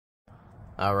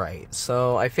Alright,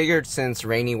 so I figured since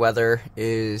rainy weather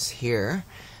is here,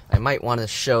 I might want to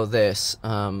show this.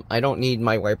 I don't need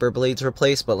my wiper blades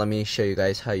replaced, but let me show you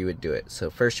guys how you would do it.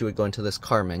 So first you would go into this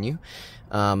car menu.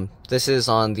 This is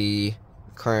on the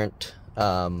current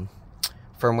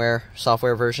firmware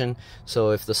software version,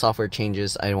 so if the software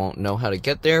changes I won't know how to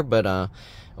get there, but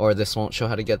or this won't show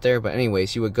how to get there. But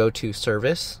anyways, you would go to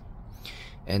service,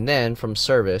 and then from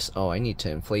service, oh, I need to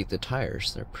inflate the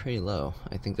tires, they're pretty low.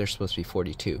 I think they're supposed to be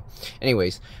 42.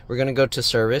 Anyways, we're gonna go to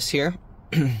service here.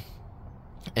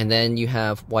 And then you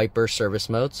have wiper service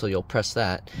mode, so you'll press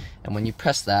that, and when you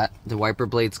press that, the wiper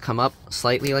blades come up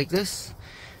slightly like this.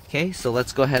 Okay, so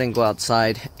let's go ahead and go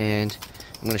outside, and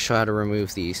I'm going to show how to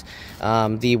remove these.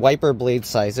 The wiper blade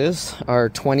sizes are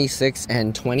 26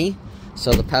 and 20.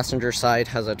 So the passenger side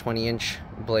has a 20-inch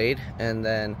blade, and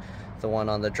then the one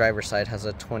on the driver's side has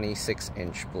a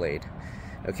 26-inch blade.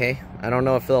 Okay, I don't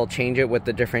know if they'll change it with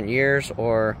the different years,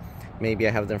 or maybe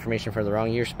I have the information for the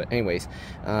wrong years, but anyways,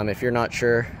 if you're not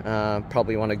sure,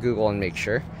 probably want to Google and make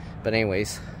sure. But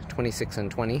anyways, 26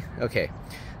 and 20. Okay,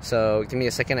 so give me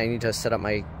a second, I need to set up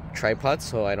my tripod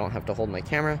so I don't have to hold my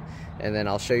camera, and then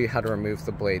I'll show you how to remove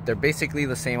the blade. They're basically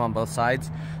the same on both sides,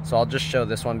 so I'll just show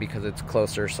this one because it's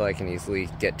closer so I can easily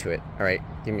get to it. Alright,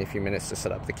 give me a few minutes to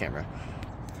set up the camera.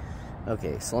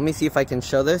 Okay, so let me see if I can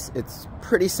show this. It's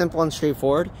pretty simple and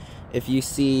straightforward. If you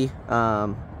see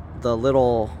the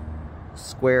little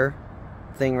square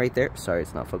thing right there, sorry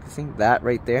it's not focusing, that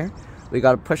right there, we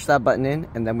got to push that button in,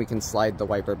 and then we can slide the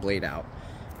wiper blade out.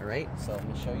 Alright, so let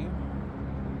me show you.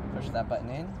 Push that button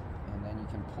in, and then you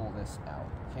can pull this out,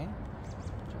 okay?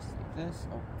 Just like this.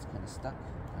 Oh, it's kind of stuck.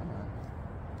 Come on.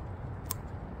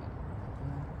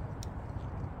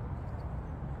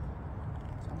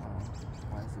 Come on.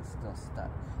 Why is it still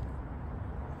stuck?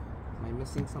 Am I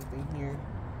missing something here?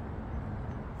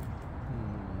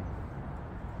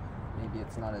 Maybe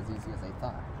it's not as easy as I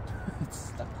thought. It's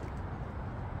stuck.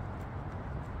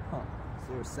 Huh. Is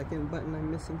there a second button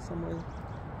I'm missing somewhere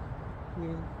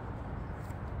here?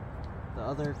 The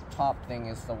other top thing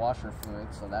is the washer fluid,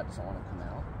 so that doesn't want to come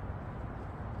out.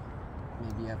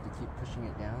 Maybe you have to keep pushing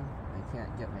it down. I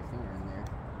can't get my finger in there.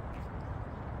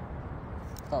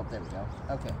 Oh, there we go.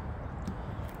 Okay.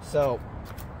 So,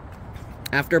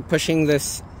 after pushing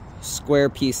this square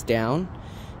piece down,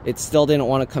 it still didn't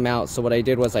want to come out, so what I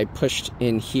did was I pushed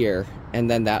in here, and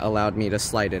then that allowed me to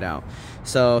slide it out.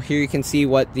 So here you can see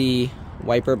what the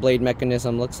wiper blade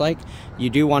mechanism looks like. You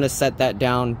do want to set that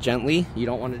down gently. You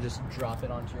don't want to just drop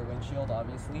it onto your windshield,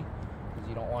 obviously, because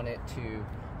you don't want it to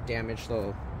damage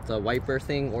the wiper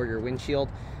thing or your windshield.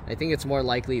 I think it's more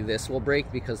likely this will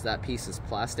break because that piece is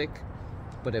plastic,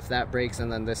 but if that breaks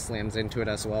and then this slams into it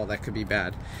as well, that could be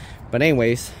bad. But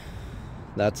anyways,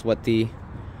 that's what the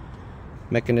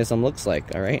mechanism looks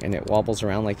like. All right, and it wobbles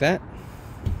around like that.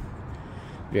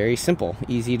 Very simple,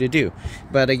 easy to do.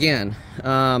 But again,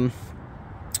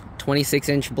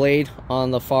 26-inch blade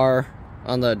on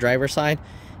the driver's side,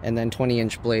 and then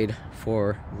 20-inch blade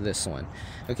for this one.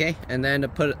 Okay, and then to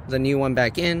put the new one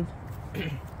back in,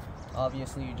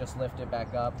 obviously you just lift it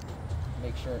back up,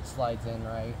 make sure it slides in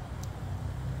right.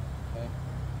 Okay,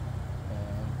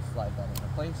 and slide that into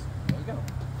place. There you go.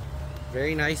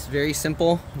 Very nice, very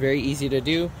simple, very easy to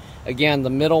do. Again, the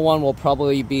middle one will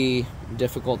probably be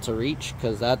difficult to reach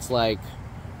because that's like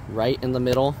right in the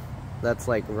middle. That's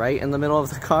like right in the middle of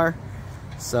the car.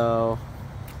 So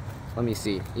let me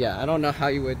see. Yeah, I don't know how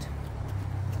you would.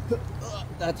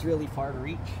 That's really far to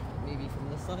reach. Maybe from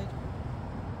this side.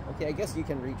 Okay, I guess you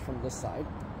can reach from this side,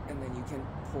 and then you can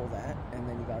pull that, and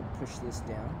then you gotta push this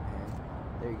down,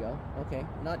 and there you go. Okay,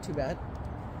 not too bad.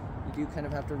 You do kind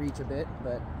of have to reach a bit,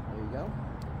 but there you go.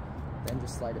 Then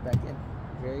just slide it back in.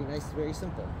 Very nice, very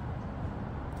simple.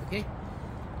 Okay.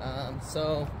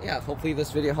 So yeah, hopefully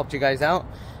this video helped you guys out.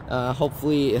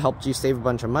 Hopefully it helped you save a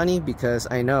bunch of money, because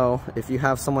I know if you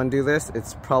have someone do this,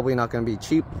 it's probably not going to be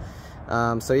cheap.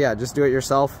 So yeah, just do it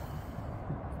yourself.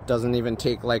 Doesn't even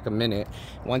take like a minute.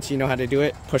 Once you know how to do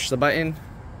it, push the button,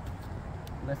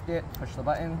 lift it, push the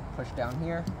button, push down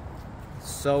here.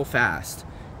 So fast.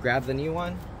 Grab the new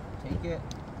one, take it,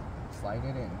 slide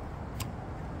it in.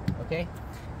 Okay,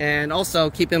 and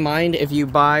also keep in mind, if you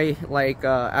buy like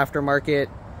aftermarket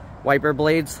wiper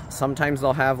blades, sometimes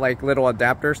they'll have like little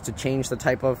adapters to change the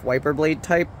type of wiper blade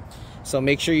type, so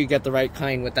make sure you get the right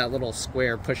kind with that little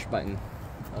square push button,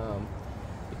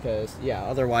 because yeah,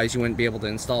 otherwise you wouldn't be able to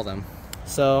install them.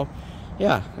 So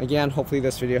yeah, again, hopefully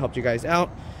this video helped you guys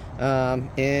out,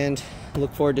 and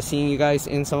look forward to seeing you guys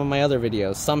in some of my other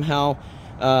videos. Somehow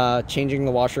changing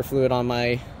the washer fluid on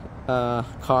my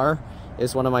car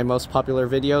is one of my most popular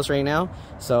videos right now.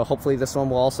 So hopefully this one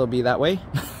will also be that way.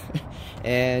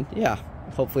 And yeah,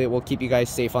 hopefully it will keep you guys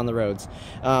safe on the roads.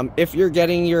 If you're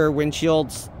getting your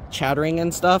windshields chattering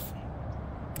and stuff,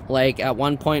 like at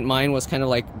one point mine was kind of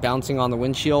like bouncing on the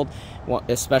windshield,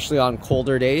 especially on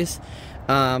colder days.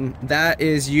 That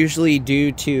is usually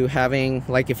due to having,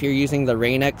 like, if you're using the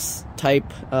Rain-X type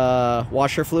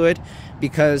washer fluid,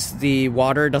 because the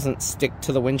water doesn't stick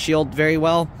to the windshield very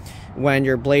well. When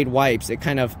your blade wipes, it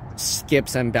kind of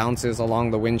skips and bounces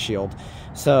along the windshield.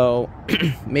 So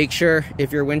make sure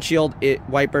if your windshield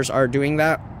wipers are doing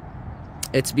that,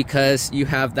 it's because you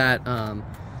have that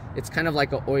it's kind of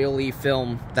like an oily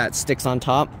film that sticks on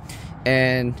top,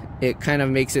 and it kind of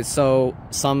makes it so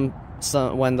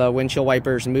when the windshield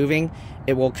wiper is moving,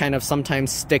 it will kind of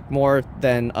sometimes stick more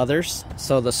than others,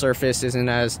 so the surface isn't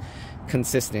as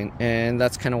consistent, and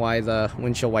that's kind of why the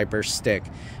windshield wipers stick.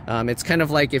 It's kind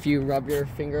of like if you rub your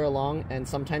finger along and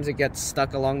sometimes it gets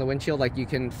stuck along the windshield, like you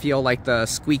can feel like the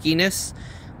squeakiness,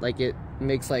 like it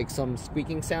makes like some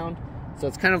squeaking sound. So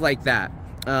it's kind of like that.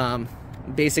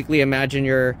 Basically imagine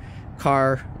your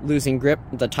car losing grip,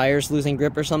 the tires losing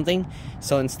grip or something.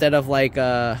 So instead of like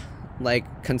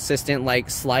consistent like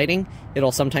sliding,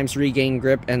 it'll sometimes regain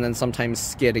grip and then sometimes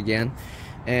skid again.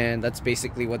 And that's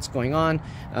basically what's going on.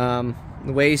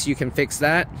 The ways you can fix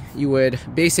that, you would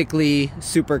basically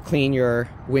super clean your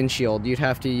windshield. You'd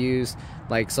have to use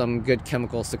like some good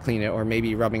chemicals to clean it, or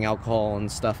maybe rubbing alcohol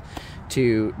and stuff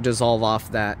to dissolve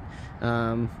off that.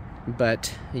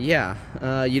 But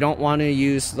yeah, you don't want to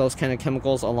use those kind of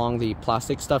chemicals along the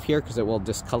plastic stuff here because it will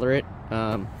discolor it.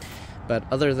 But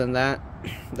other than that,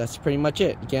 that's pretty much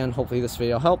it. Again, hopefully this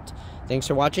video helped. Thanks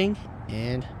for watching,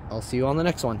 and I'll see you on the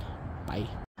next one. Bye.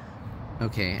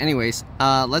 Okay, anyways,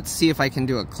 let's see if I can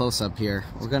do a close-up here.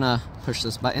 We're gonna push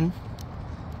this button,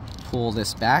 pull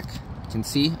this back. You can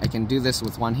see I can do this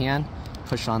with one hand,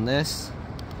 push on this,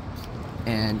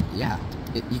 and yeah,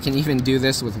 you can even do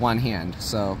this with one hand.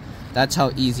 So that's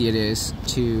how easy it is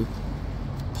to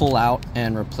pull out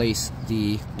and replace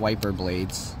the wiper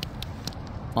blades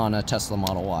on a Tesla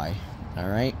Model Y.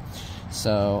 Alright,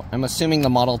 so I'm assuming the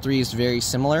Model 3 is very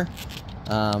similar.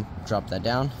 Drop that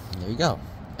down, and there you go.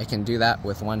 I can do that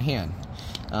with one hand.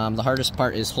 The hardest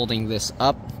part is holding this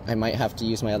up. I might have to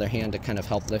use my other hand to kind of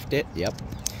help lift it. Yep.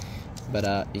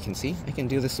 But you can see I can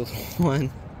do this with one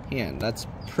hand. That's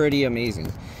pretty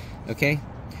amazing. Okay,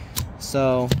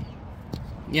 so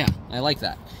yeah, I like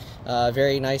that.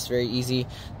 Very nice, very easy.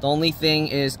 The only thing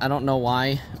is, I don't know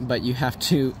why, but you have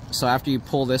to, so after you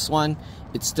pull this one,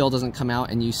 it still doesn't come out,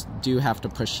 and you do have to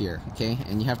push here, okay?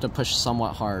 And you have to push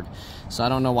somewhat hard. So I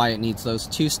don't know why it needs those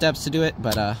 2 steps to do it,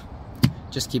 but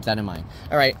just keep that in mind.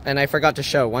 All right, and I forgot to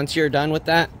show, once you're done with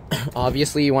that,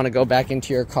 obviously you want to go back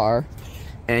into your car,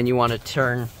 and you want to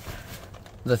turn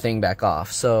the thing back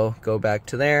off. So go back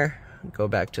to there, go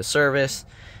back to service,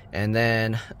 and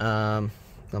then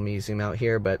let me zoom out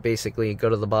here, but basically go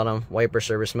to the bottom, wiper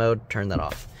service mode, turn that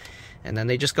off, and then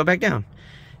they just go back down.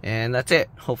 And that's it.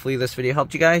 Hopefully this video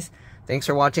helped you guys. Thanks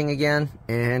for watching again,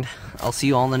 and I'll see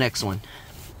you all in the next one.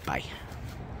 Bye.